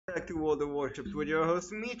back to World of Warships with your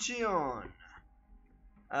host Michion.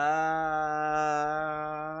 Taiho.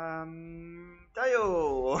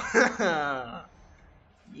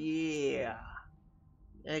 Yeah,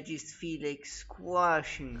 I just feel like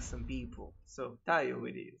squashing some people. So Taiho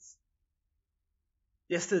it is.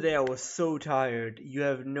 Yesterday I was so tired. You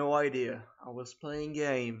have no idea. I was playing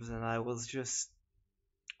games and I was just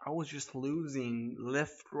losing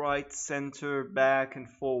left, right, center, back and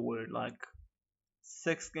forward like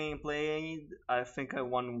 6 game playing. I think I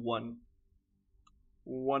won one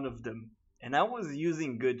of them. And I was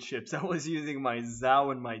using good ships. I was using my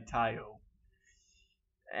Zhao and my Taiho.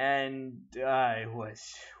 And it was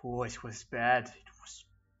bad. It was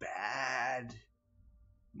bad.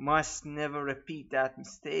 Must never repeat that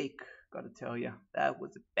mistake. Gotta tell ya, that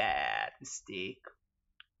was a bad mistake.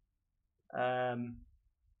 Um,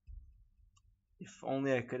 if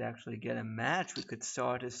only I could actually get a match, we could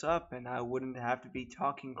start this up, and I wouldn't have to be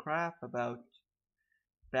talking crap about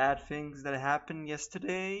bad things that happened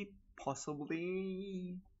yesterday.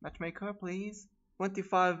 Possibly. Matchmaker, please.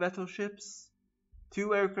 25 battleships.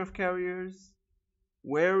 2 aircraft carriers.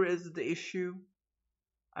 Where is the issue?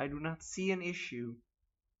 I do not see an issue.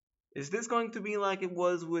 Is this going to be like it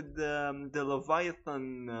was with the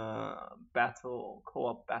Leviathan battle,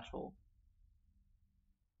 co-op battle?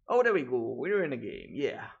 Oh, there we go. We're in a game.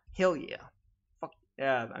 Yeah. Hell yeah. Fuck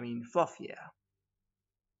yeah. I mean, fluff yeah.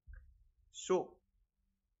 So,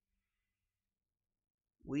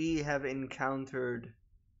 we have encountered.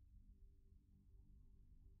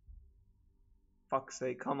 Fuck's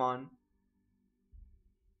sake, come on.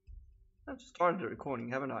 I've started the recording,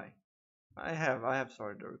 haven't I? I have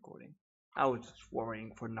started the recording. I was just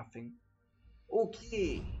worrying for nothing.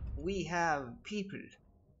 Okay, we have people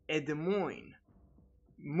at Des Moines.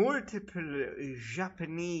 Multiple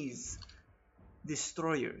Japanese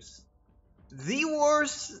destroyers. The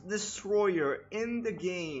worst destroyer in the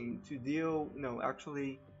game to deal. No,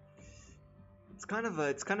 actually, it's kind of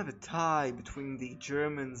a tie between the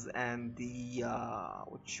Germans and the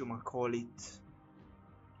what you might call it,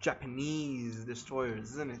 Japanese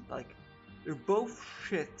destroyers, isn't it? Like they're both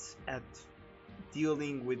shit at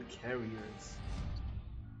dealing with carriers.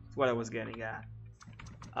 That's what I was getting at.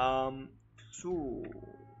 So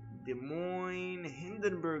Des Moines,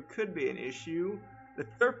 Hindenburg could be an issue. The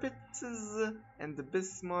Tirpitz and the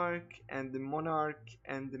Bismarck and the Monarch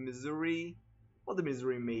and the Missouri, well, the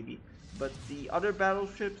Missouri maybe, but the other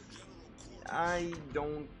battleships, I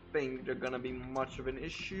don't think they're gonna be much of an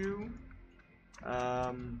issue.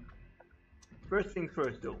 First thing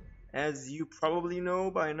first though, as you probably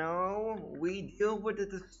know by now, we deal with the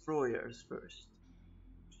destroyers first.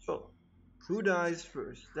 So, who dies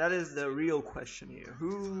first? That is the real question here.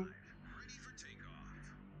 Who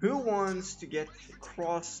wants to get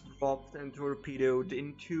cross-dropped and torpedoed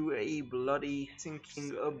into a bloody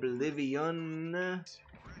sinking oblivion?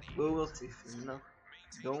 We will see soon enough.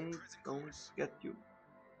 Don't get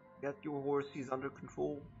your horses under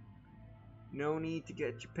control. No need to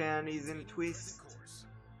get your panties in a twist.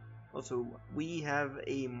 Also, we have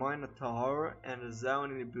a Minotaur and a Zhao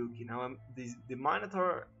and a Ibuki. Now, the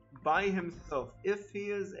Minotaur by himself, if he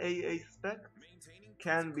is AA spec,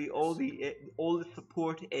 can be all the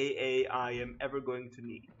support AA I am ever going to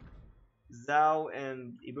need. Zhao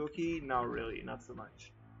and Ibuki, not really, not so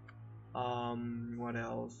much. What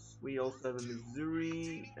else? We also have a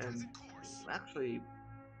Missouri, and actually,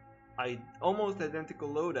 almost identical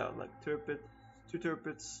loadout, like Tirpitz, 2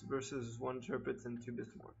 Tirpitz versus 1 Tirpitz and 2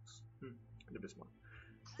 Bismarcks. And a Bismarck.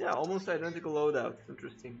 Yeah, almost identical loadouts.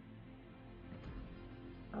 Interesting.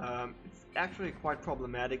 It's actually quite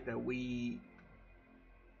problematic that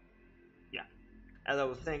as I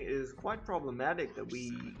was saying, it is quite problematic that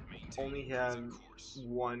we only have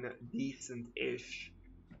one decent-ish.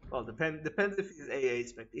 Well, depends if he's AA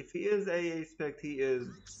spec. If he is AA spec, he is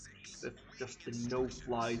just a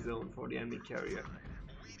no-fly zone for the enemy carrier.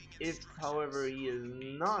 If, however, he is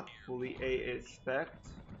not fully AA spec,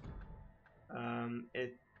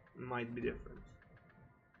 it might be different.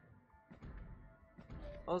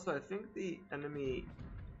 Also, I think the enemy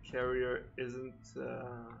carrier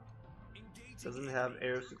doesn't have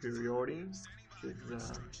air superiority, which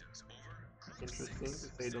is interesting to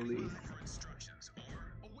say the least.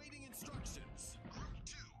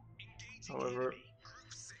 However,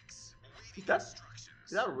 is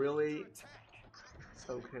that really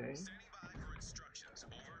okay?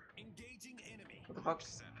 What the fuck?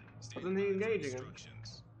 Wasn't he engaging him?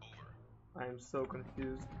 I am so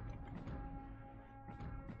confused.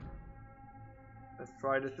 Let's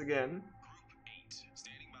try this again.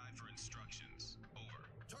 Standing by for instructions. Over.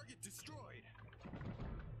 Target destroyed.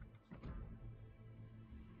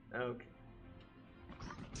 10 seconds. 9. 8. 7. 6. 5. 4. 3. 2. 1. 0. Okay.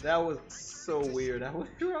 That was so weird. I was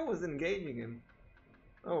sure I was engaging him.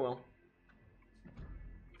 Oh well.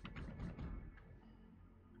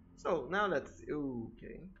 So now let's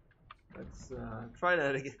okay. Let's try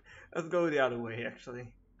that again. Let's go the other way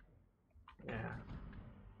actually. Yeah.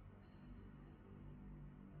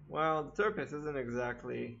 Well, the Turpus isn't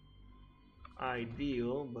exactly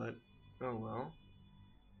ideal, but oh well.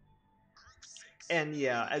 And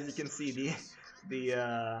yeah, as you can see,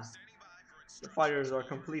 the fighters are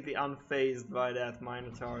completely unfazed by that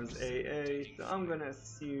Minotaur's AA, so I'm gonna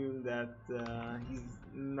assume that he's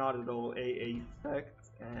not at all AA effect,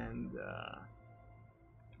 and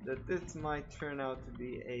that this might turn out to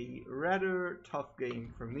be a rather tough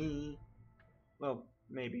game for me. Well,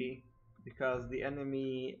 maybe, because the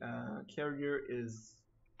enemy carrier is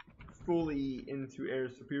fully into air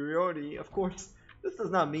superiority. Of course, this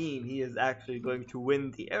does not mean he is actually going to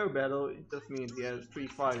win the air battle, it just means he has 3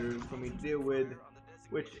 fighters for me to deal with,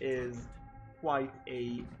 which is quite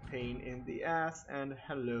a pain in the ass. And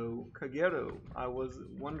hello, Kagero. I was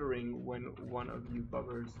wondering when one of you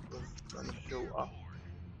buggers was gonna show up.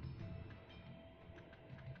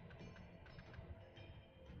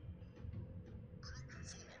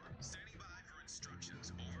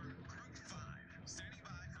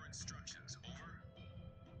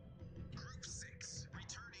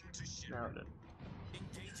 Now then.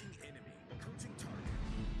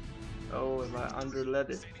 Oh, if I underlet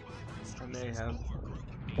it, I may have.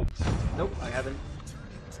 Nope, I haven't.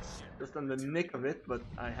 Just on the nick of it, but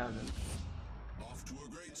I haven't.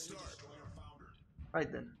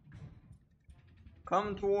 Right then.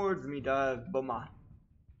 Come towards me, Boma.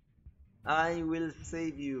 I will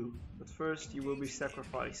save you, but first you will be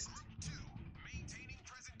sacrificed.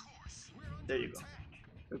 There you go.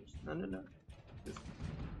 Oops, no. Just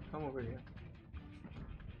come over here.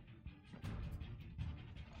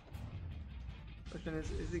 Question is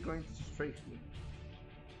he going to strafe me?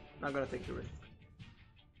 Not gonna take the risk.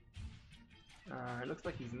 It looks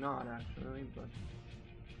like he's not actually, but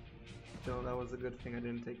still, that was a good thing I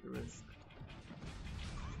didn't take the risk.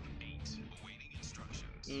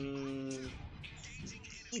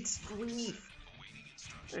 It's grief.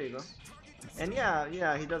 There you go. And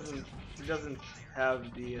yeah, he doesn't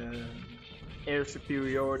have the air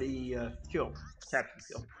superiority skill, captain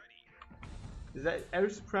skill. Is that air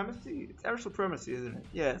supremacy? It's air supremacy, isn't it?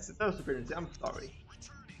 Yes, it's air supremacy. I'm sorry.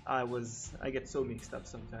 I get so mixed up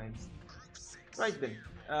sometimes. Right then.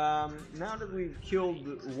 Now that we've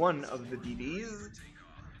killed one of the DDs,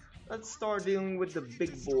 let's start dealing with the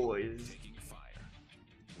big boys.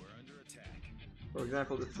 For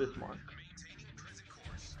example, this Bismarck.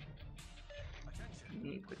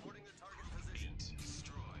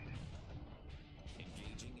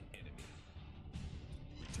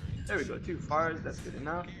 There we go, 2 fires, that's good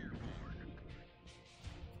enough.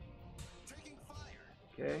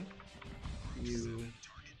 Okay. You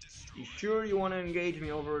sure you want to engage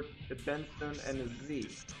me over a Benson and a Z?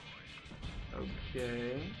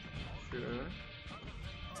 Okay, sure.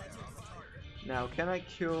 Now, can I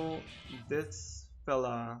kill this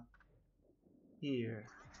fella here?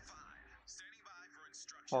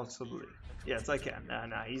 Possibly. Yes, I can.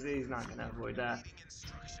 Nah, he's not gonna avoid that.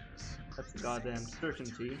 That's a goddamn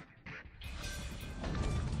certainty.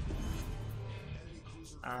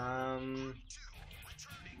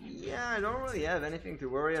 Yeah, I don't really have anything to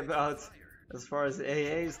worry about as far as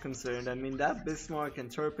AA is concerned. I mean, that Bismarck and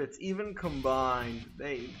Turpitz, even combined,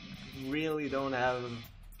 they really don't have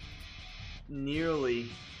nearly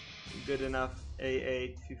good enough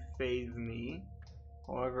AA to phase me.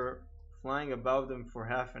 However, flying above them for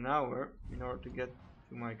half an hour in order to get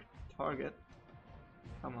to my target.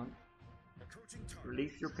 Come on.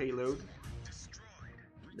 Release your payload.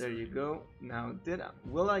 There you go. Now,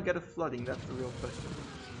 will I get a flooding? That's the real question.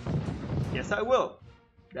 Yes, I will.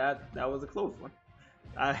 That was a close one.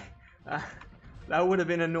 That would have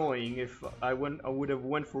been annoying if I would have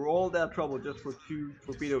went for all that trouble just for 2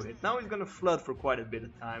 torpedo hits. Now he's gonna flood for quite a bit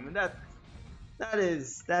of time, and that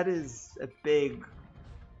is a big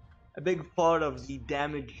part of the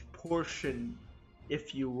damage portion,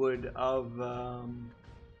 if you would, of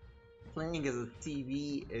playing as a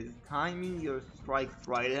TV, is timing your strikes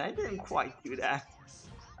right, and I didn't quite do that.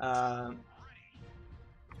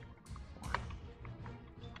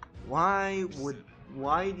 Why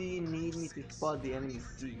do you need me to spot the enemy's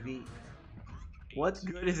CV? What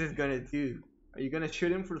good is it gonna do? Are you gonna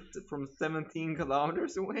shoot him from 17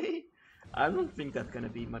 kilometers away? I don't think that's gonna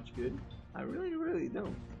be much good. I really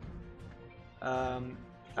don't.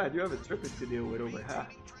 I do have a Turkish to deal with over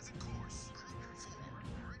half.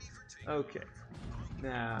 Okay.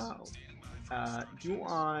 Now, Do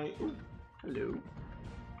I... Oh, hello.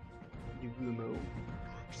 Yugumo.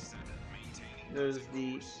 There's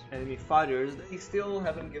the enemy fighters. They still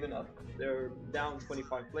haven't given up. They're down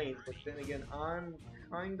 25 planes, but then again, I'm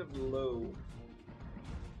kind of low.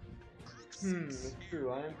 It's true,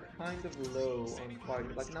 I am kind of low on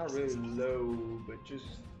fighters. Like, not really low, but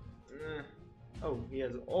just... Oh, he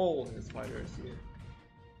has all his fighters here.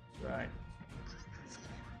 Right.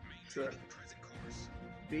 Sure.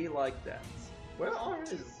 Be like that. Where are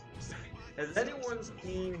his... Has anyone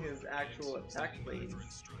seen his actual attack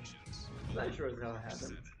planes? I'm sure as hell I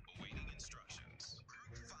haven't.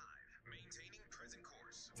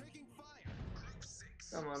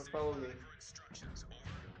 Come on, follow me.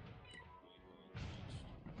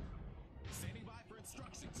 Standing by for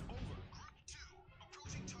instructions. Over. Group 2,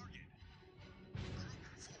 approaching target.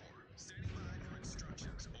 Group 4, standing by for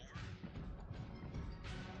instructions. Over.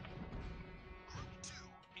 Group 2,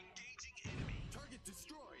 engaging enemy. Target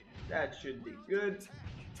destroyed. That should be good.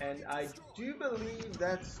 And I do believe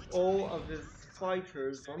that's all of his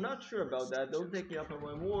fighters. So I'm not sure about that. Don't take me up on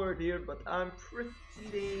my word here, but I'm pretty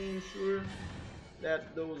dang sure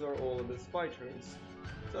that those are all of his fighters.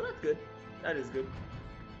 So that's good. That is good.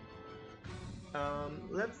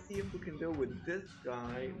 Let's see if we can deal with this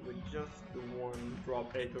guy with just the one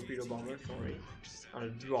torpedo bomber. Sorry, not a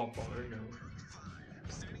drop bomber. No.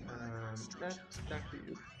 That's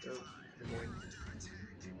actually good.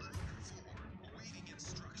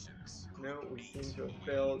 No, we seem to have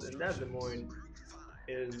failed, and that Des Moines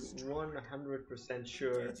is 100%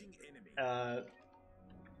 sure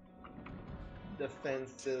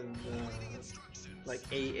defensive, like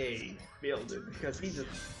AA builder, because he just,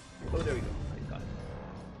 oh there we go, I got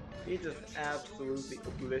it. He just absolutely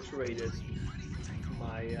obliterated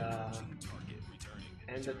my,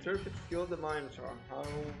 and the turrets killed the Minotaur. How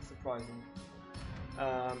surprising.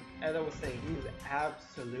 As I was saying, he was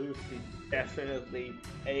absolutely, definitely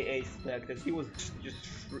AA spec, because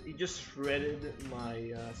he just shredded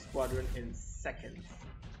my squadron in seconds.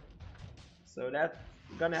 So that's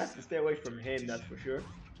gonna have to stay away from him, that's for sure.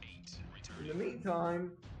 In the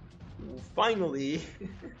meantime, finally,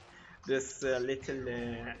 this little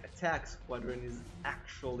attack squadron is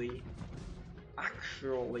actually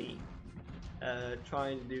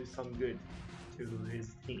trying to do some good to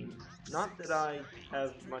his team. Not that I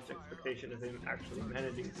have much expectation of him actually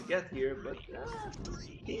managing to get here, but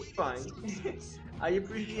he's fine. I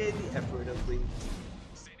appreciate the effort at least.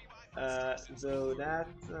 Though that,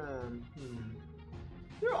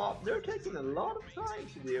 they're taking a lot of time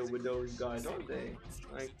to deal with those guys, aren't they?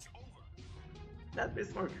 Like, that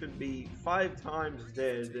Bismarck could be 5 times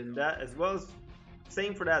dead, and that as well as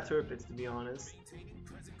same for that Tirpitz, to be honest.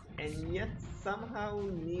 And yet somehow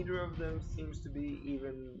neither of them seems to be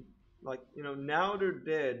even, like, you know, now they're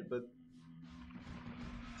dead, but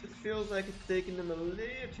it just feels like it's taking them a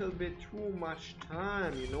little bit too much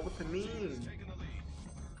time, you know what I mean?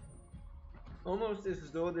 Almost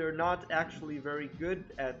as though they're not actually very good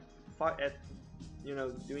at you know,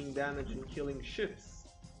 doing damage and killing ships,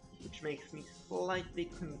 which makes me slightly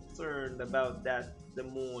concerned about that Des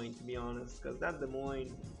Moines, to be honest, because that Des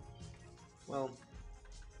Moines, well,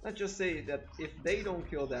 let's just say that if they don't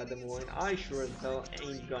kill that Des Moines, I sure as hell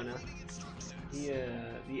ain't gonna. The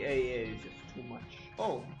AA is just too much.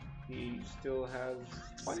 Oh, he still has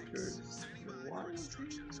fighters. Why is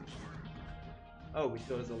he? Oh, he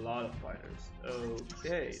still has a lot of fighters.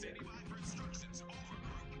 Okay, then.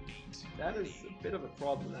 That is a bit of a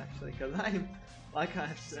problem actually, because I'm, like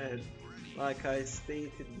I said, like I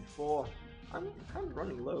stated before, I'm kind of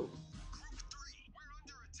running low.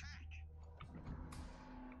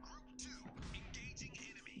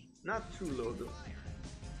 Not too low though.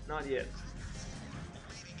 Not yet.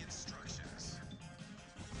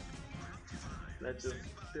 Let's just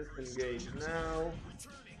disengage now.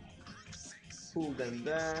 Pull them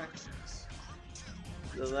back.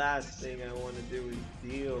 The last thing I want to do is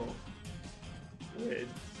deal with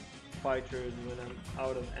fighters when I'm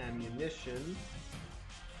out of ammunition.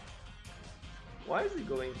 Why is he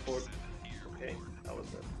going for... Okay, that was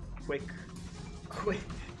a quick...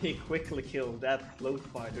 He quickly killed that float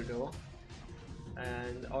fighter though.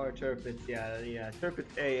 And our Tirpitz, yeah,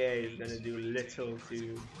 Tirpitz AA is gonna do little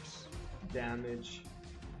to damage.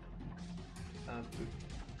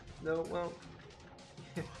 No, well,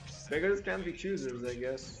 beggars can't be choosers, I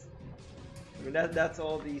guess. I mean, that's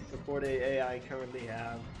all the support AA I currently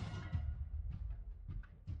have.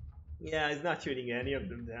 Yeah, he's not shooting any of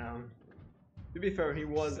them down. To be fair, he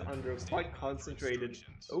was under quite concentrated.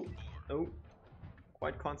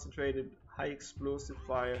 Quite concentrated, high explosive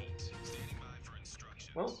fire.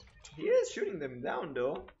 Well, he is shooting them down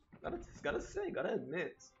though. Gotta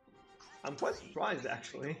admit, I'm quite surprised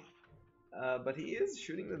actually. But he is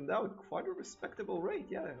shooting them down at quite a respectable rate.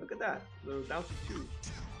 Yeah, look at that. They're down to 2.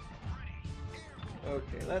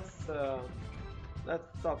 Okay, let's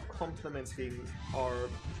stop complimenting our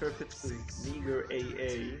perfectly meager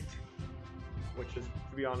AA, which is,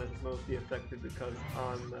 to be honest, mostly effective because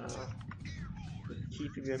I'm just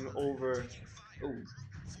keeping him over. Oh,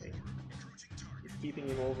 okay. He's keeping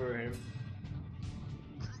him over him.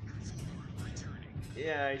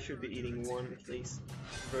 Yeah, I should be eating 1 at least,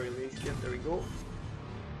 very least. Yep, there we go.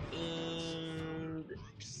 And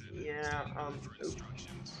yeah, oh,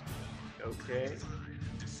 okay,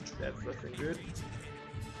 that's less than good.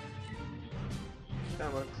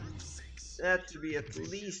 Come on, that should be at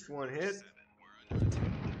least 1 hit.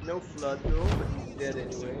 No flood though, but he's dead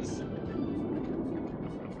anyway.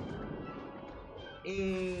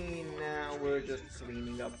 And now we're just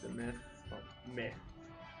cleaning up the mess. Well, mess.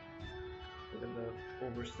 With the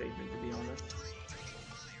overstatement, to be honest.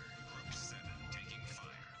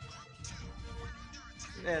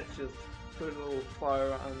 Let's just put a little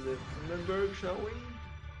fire on this Hindenburg, shall we?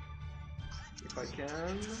 If I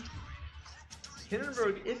can.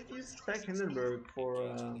 Hindenburg, if you spec Hindenburg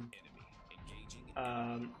for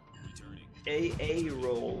AA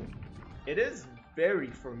role, it is very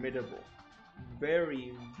formidable.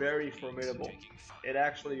 Very, very formidable. It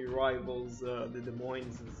actually rivals the Des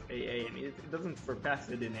Moines' AA. I mean, it doesn't surpass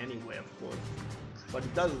it in any way, of course, but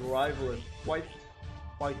it does rival it quite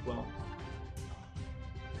well.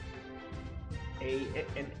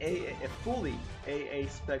 A fully AA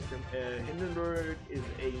spectrum Hindenburg is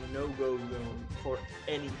a no-go zone for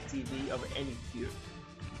any TV of any tier.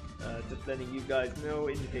 Just letting you guys know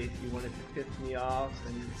in case you wanted to piss me off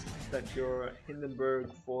and set your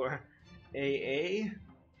Hindenburg for AA,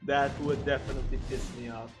 that would definitely piss me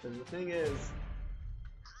off. Because the thing is,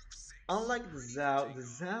 unlike the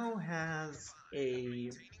Zhao has a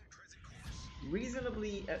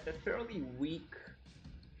fairly weak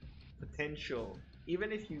potential.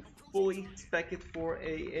 Even if you fully spec it for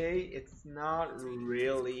AA, it's not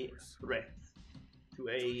really a threat to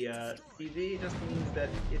a CV. It just means that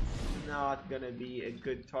it's not gonna be a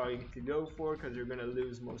good target to go for because you're gonna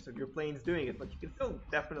lose most of your planes doing it. But you can still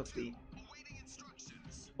definitely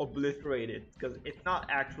obliterate it because it's not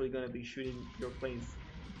actually gonna be shooting your planes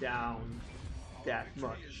down that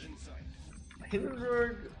much.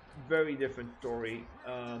 Hindenburg, very different story.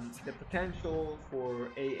 The potential for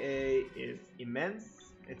AA is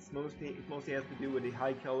immense. It mostly has to do with the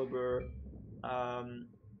high caliber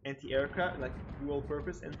anti-aircraft, like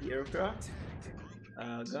dual-purpose anti-aircraft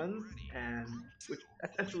guns, and which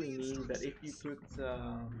essentially means that if you put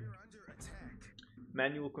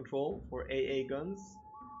manual control for AA guns,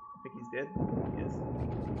 I think he's dead. Yes.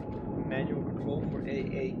 Manual control for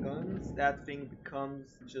AA guns, that thing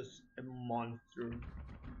becomes just a monster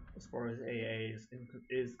as far as AA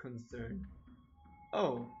is concerned.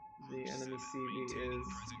 Oh, the enemy CV is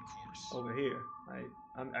over here. I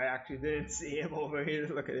actually didn't see him over here.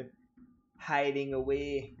 Look at him hiding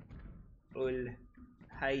away, all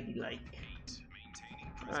hidey like.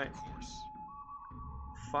 Alright.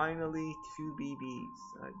 Finally, 2 BBs.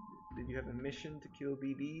 Did you have a mission to kill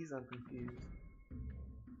BBs? I'm confused.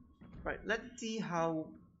 Right, let's see how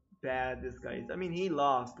bad this guy is. I mean, he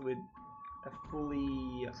lost with a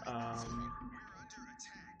fully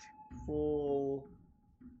full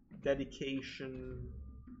dedication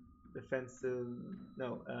defensive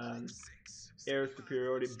air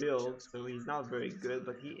superiority build, so he's not very good,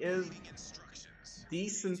 but he is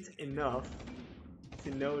decent enough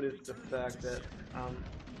to notice the fact that I'm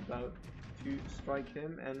about to strike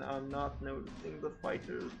him and I'm not noticing the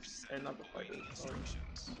fighters, and not the fighters, sorry.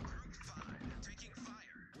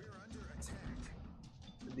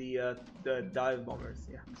 The dive bombers,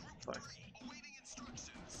 yeah, fine.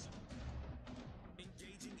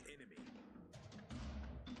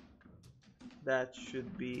 That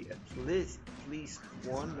should be at least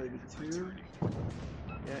 1, maybe 2.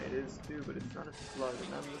 Yeah, it is 2, but it's not a flood,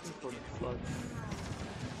 and I'm looking for the flood,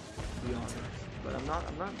 to be honest. But I'm not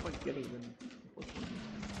quite getting them.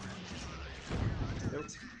 Nope,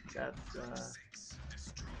 that's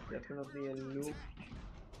definitely a noob.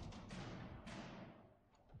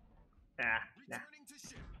 Nah.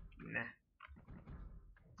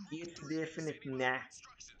 It's definite nah.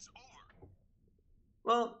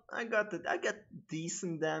 Well, I got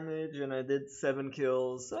decent damage and I did 7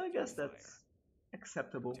 kills, so I guess that's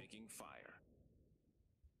acceptable.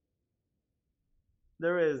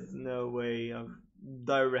 There is no way of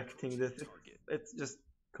directing this. It's just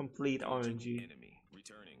complete RNG.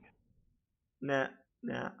 Nah,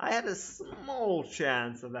 Now, I had a small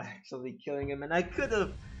chance of actually killing him, and I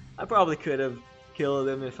probably could have killed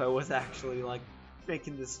him if I was actually like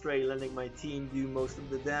making this straight, letting my team do most of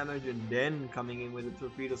the damage, and then coming in with the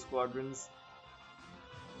torpedo squadrons.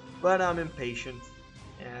 But I'm impatient,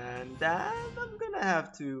 and that I'm gonna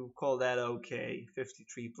have to call that okay.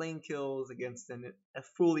 53 plane kills against a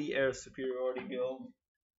fully air superiority build,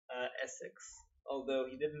 Essex. Although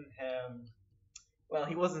he didn't have, well,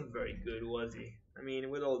 he wasn't very good, was he? I mean,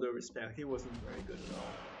 with all due respect, he wasn't very good at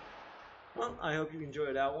all. Well, I hope you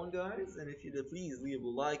enjoyed that one, guys, and if you did, please leave a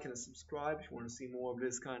like and a subscribe if you want to see more of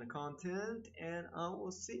this kind of content, and I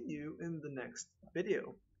will see you in the next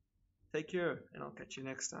video. Take care, and I'll catch you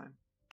next time.